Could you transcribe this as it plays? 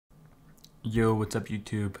Yo, what's up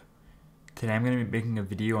YouTube? Today I'm going to be making a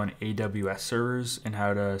video on AWS servers and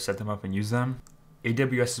how to set them up and use them.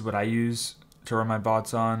 AWS is what I use to run my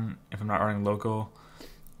bots on if I'm not running local.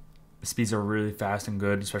 The speeds are really fast and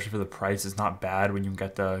good, especially for the price. It's not bad when you can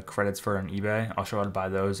get the credits for it on eBay. I'll show how to buy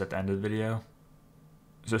those at the end of the video.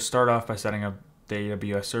 So start off by setting up the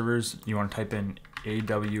AWS servers. You want to type in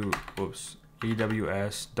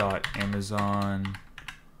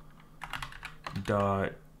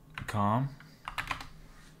aws.amazon.com.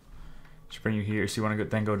 Should bring you here. So you want to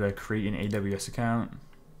then go to create an AWS account.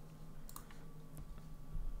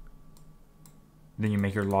 Then you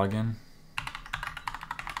make your login.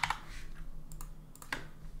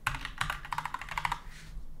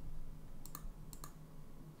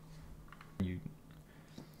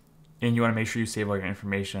 And you want to make sure you save all your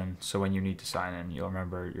information so when you need to sign in, you'll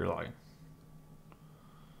remember your login.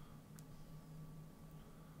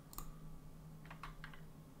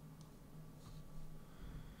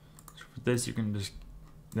 So for this, you can just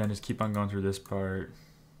keep on going through this part.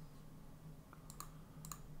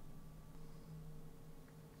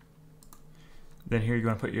 Then here you're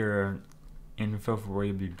going to put your info for where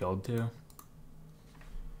you'll be billed to.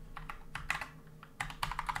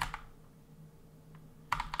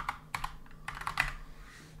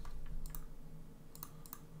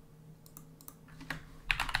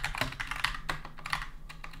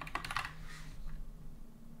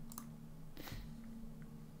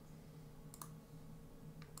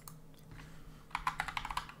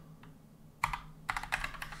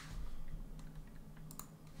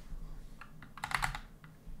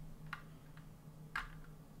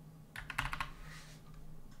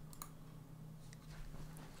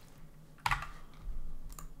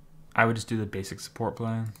 I would just do the basic support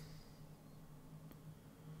plan.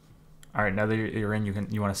 All right, now that you're in,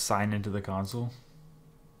 you want to sign into the console.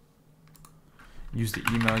 Use the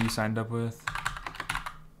email you signed up with.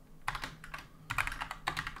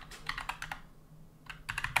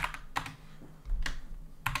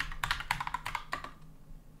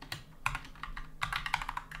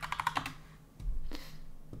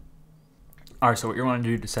 All right, so what you want to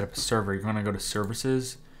do to set up a server, you're going to go to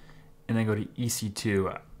services and then go to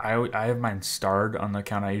EC2. I have mine starred on the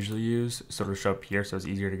account I usually use, so it'll show up here so it's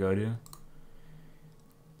easier to go to.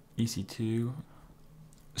 EC2.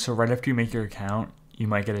 So right after you make your account, you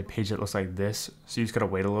might get a page that looks like this. So you just gotta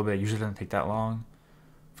wait a little bit. It usually doesn't take that long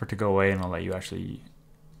for it to go away, and it'll let you actually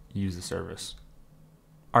use the service.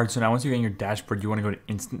 All right, so now once you get in your dashboard, you wanna go to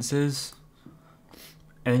instances,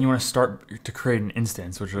 and then you wanna start to create an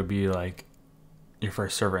instance, which will be like your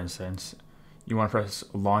first server instance. You want to press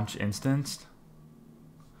launch instance.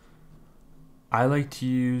 I like to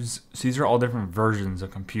use, so these are all different versions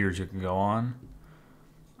of computers you can go on.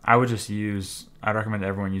 I'd recommend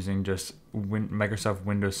everyone using just Microsoft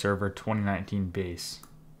Windows Server 2019 base.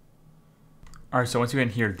 All right, so once you get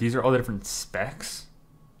in here, these are all the different specs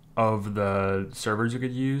of the servers you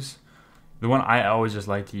could use. The one I always just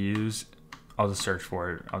like to use, I'll just search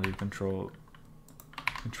for it. I'll do Control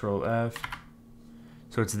F.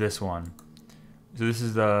 So it's this one. So this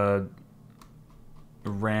is the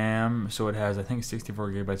RAM. So it has, I think,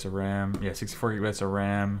 64 gigabytes of RAM. Yeah, 64 gigabytes of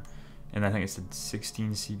RAM. And I think it's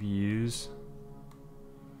 16 CPUs.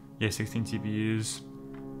 Yeah, 16 CPUs.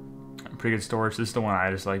 Pretty good storage. This is the one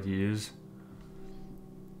I just like to use.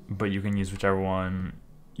 But you can use whichever one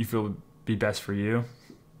you feel would be best for you.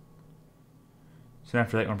 So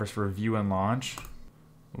after that, you want to press review and launch.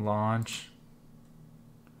 Launch.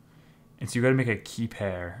 And so you got to make a key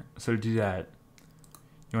pair. So to do that,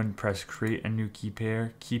 you want to press create a new key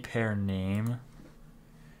pair name.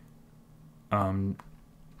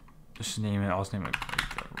 Just name it. I'll just name it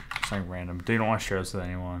something random. You don't want to share this with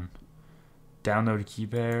anyone. Download a key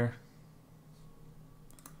pair.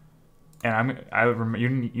 And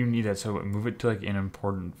you need that, so move it to like an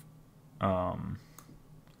important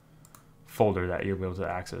folder that you'll be able to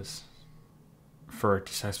access for it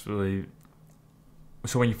to successfully.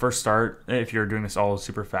 So when you first start, if you're doing this all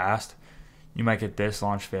super fast, you might get this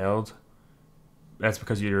launch failed. That's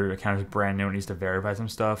because your account is brand new and needs to verify some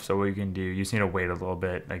stuff. So what you can do, you just need to wait a little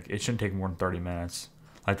bit. Like it shouldn't take more than 30 minutes,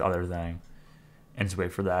 like the other thing. And just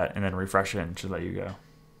wait for that and then refresh it and it should let you go.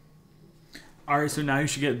 All right, so now you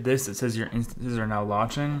should get this that says your instances are now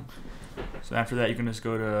launching. So after that, you can just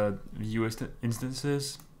go to view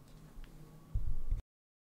instances.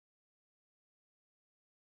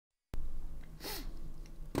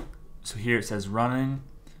 So here it says running.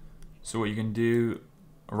 So what you can do,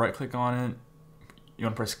 right click on it, you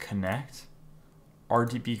want to press connect,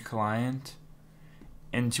 RDP client,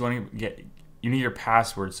 and you want to you need your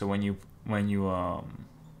password. So when you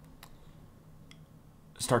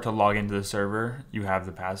start to log into the server, you have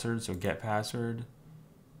the password, so get password.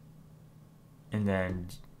 And then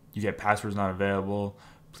you get passwords not available.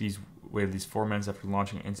 Please wait at least 4 minutes after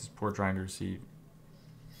launching an instance before trying to receive.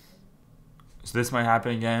 So this might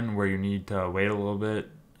happen again where you need to wait a little bit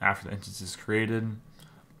after the instance is created.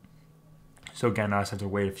 So again, I just have to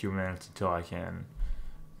wait a few minutes until I can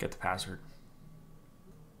get the password.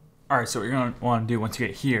 Alright, so what you're going to want to do once you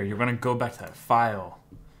get here, you're going to go back to that file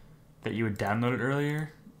that you had downloaded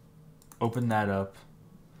earlier. Open that up.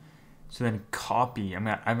 So then copy, I'm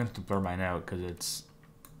gonna have to blur mine out because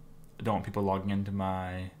I don't want people logging into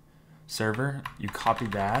my server. You copy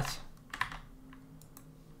that,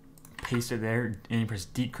 paste it there, and you press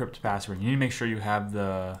decrypt password. You need to make sure you have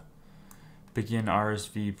the begin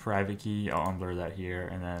RSV private key. I'll unblur that here,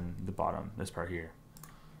 and then the bottom, this part here.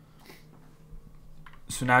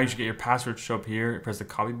 So now you should get your password show up here. Press the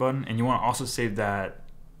copy button, and you want to also save that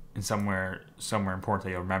in somewhere important that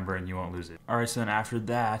you'll remember and you won't lose it. All right, so then after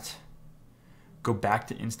that, go back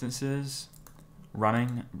to instances,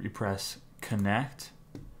 running. You press connect,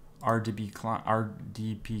 RDP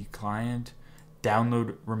client,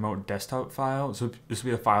 download remote desktop file. So this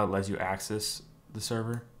will be the file that lets you access the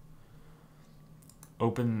server.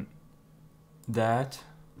 Open that,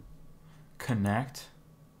 connect.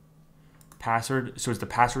 Password, so it's the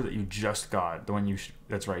password that you just got, the one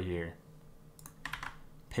that's right here.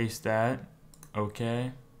 Paste that,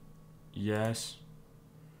 okay, yes.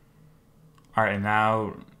 All right, and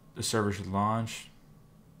now the server should launch.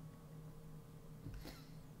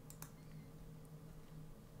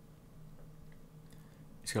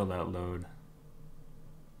 It's gonna let it load.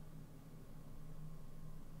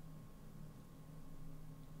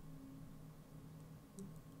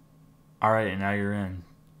 All right, and now you're in.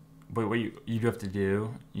 But what you do have to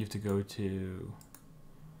do, you have to go to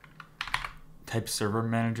type server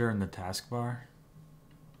manager in the taskbar.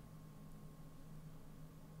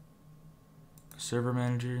 Server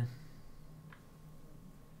manager.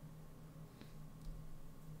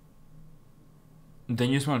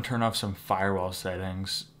 Then you just want to turn off some firewall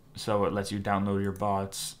settings so it lets you download your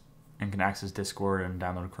bots and can access Discord and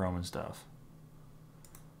download Chrome and stuff.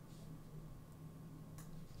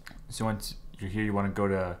 So once you're here, you want to go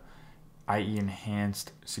to IE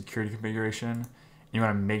Enhanced Security Configuration. You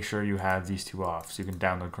want to make sure you have these two off so you can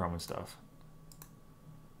download Chrome and stuff.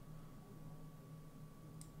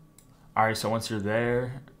 Alright, so once you're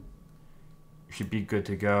there, you should be good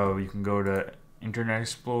to go. You can go to Internet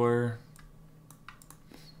Explorer,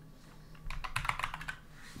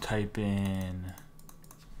 type in,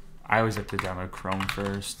 I always like to download Chrome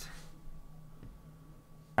first.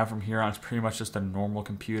 Now from here on, it's pretty much just a normal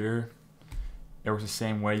computer. It works the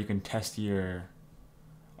same way. You can test your.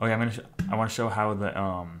 Oh yeah, I want to show how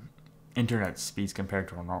the internet speeds compared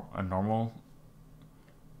to a normal,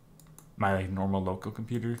 my normal local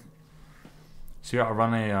computer. So yeah, I'll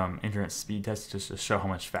run a internet speed test just to show how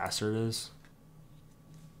much faster it is.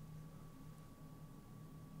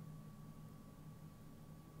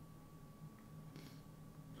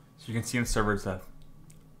 So you can see on the server it's at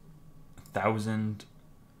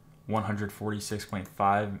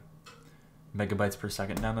 1,146.5 megabytes per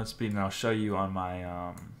second download speed, and I'll show you on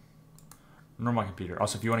my normal computer.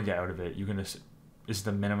 Also, if you want to get out of it, you can just, this is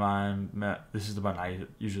the this is the button I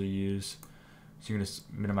usually use. So you can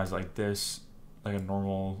just minimize it like this, like a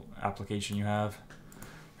normal application you have.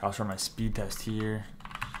 I'll show my speed test here.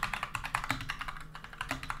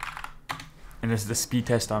 And this is the speed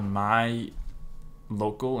test on my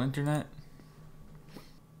local internet.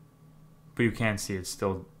 But you can see it's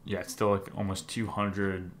still, yeah, it's still like almost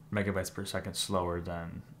 200 megabytes per second slower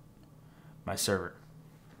than my server.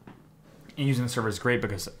 And using the server is great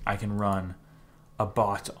because I can run a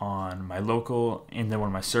bot on my local and then one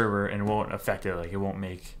on my server, and it won't affect it. Like, it won't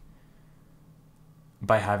make,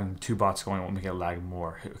 by having two bots going, it won't make it lag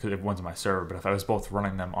more because if one's on my server. But if I was both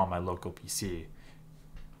running them on my local PC,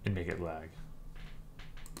 it'd make it lag.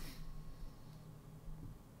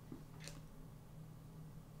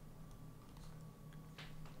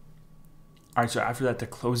 Alright, so after that, to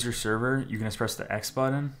close your server, you can just press the X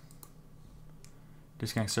button,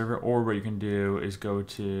 disconnect server, or what you can do is go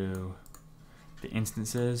to the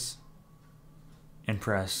instances and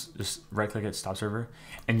press, just right click it, stop server.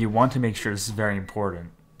 And you want to make sure, this is very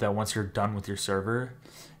important, that once you're done with your server,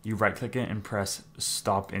 you right click it and press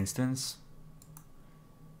stop instance.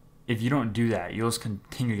 If you don't do that, you'll just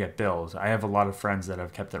continue to get bills. I have a lot of friends that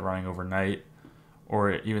have kept it running overnight,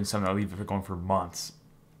 or even some that leave it going for months,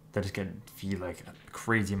 that just get feed like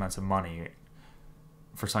crazy amounts of money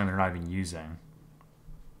for something they're not even using.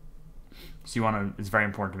 So you want to, it's very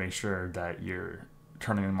important to make sure that you're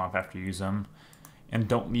turning them off after you use them. And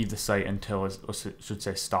don't leave the site until it should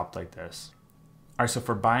say stopped like this. All right, so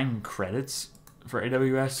for buying credits for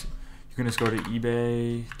AWS, you can just go to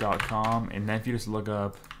ebay.com, and then if you just look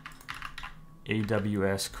up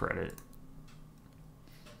AWS credit,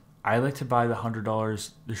 I like to buy the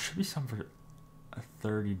 $100. There should be some for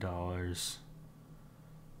 $30.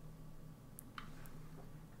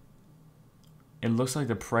 It looks like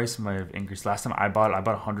the price might have increased. Last time I bought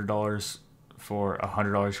 $100 for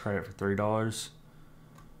 $100 credit for $30.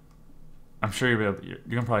 I'm sure you're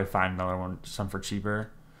gonna probably find another one, some for cheaper.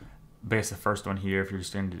 But it's the first one here if you're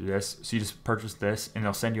just gonna do this. So you just purchase this, and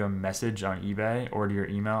they'll send you a message on eBay or to your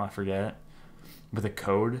email, I forget, with a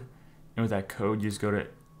code. And with that code, you just go to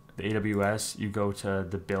the AWS. You go to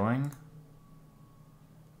the billing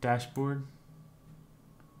dashboard.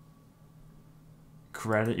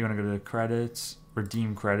 Credit. You want to go to the credits,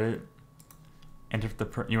 redeem credit. Enter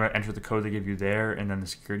you want to enter the code they give you there, and then the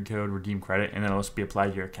security code, redeem credit, and then it'll just be applied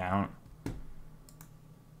to your account.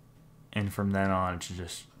 And from then on, it should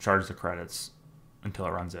just charge the credits until it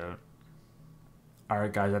runs out.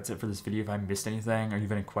 Alright guys, that's it for this video. If I missed anything or you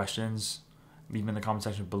have any questions, leave them in the comment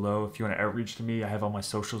section below. If you want to outreach to me, I have all my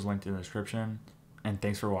socials linked in the description. And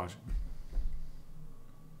thanks for watching.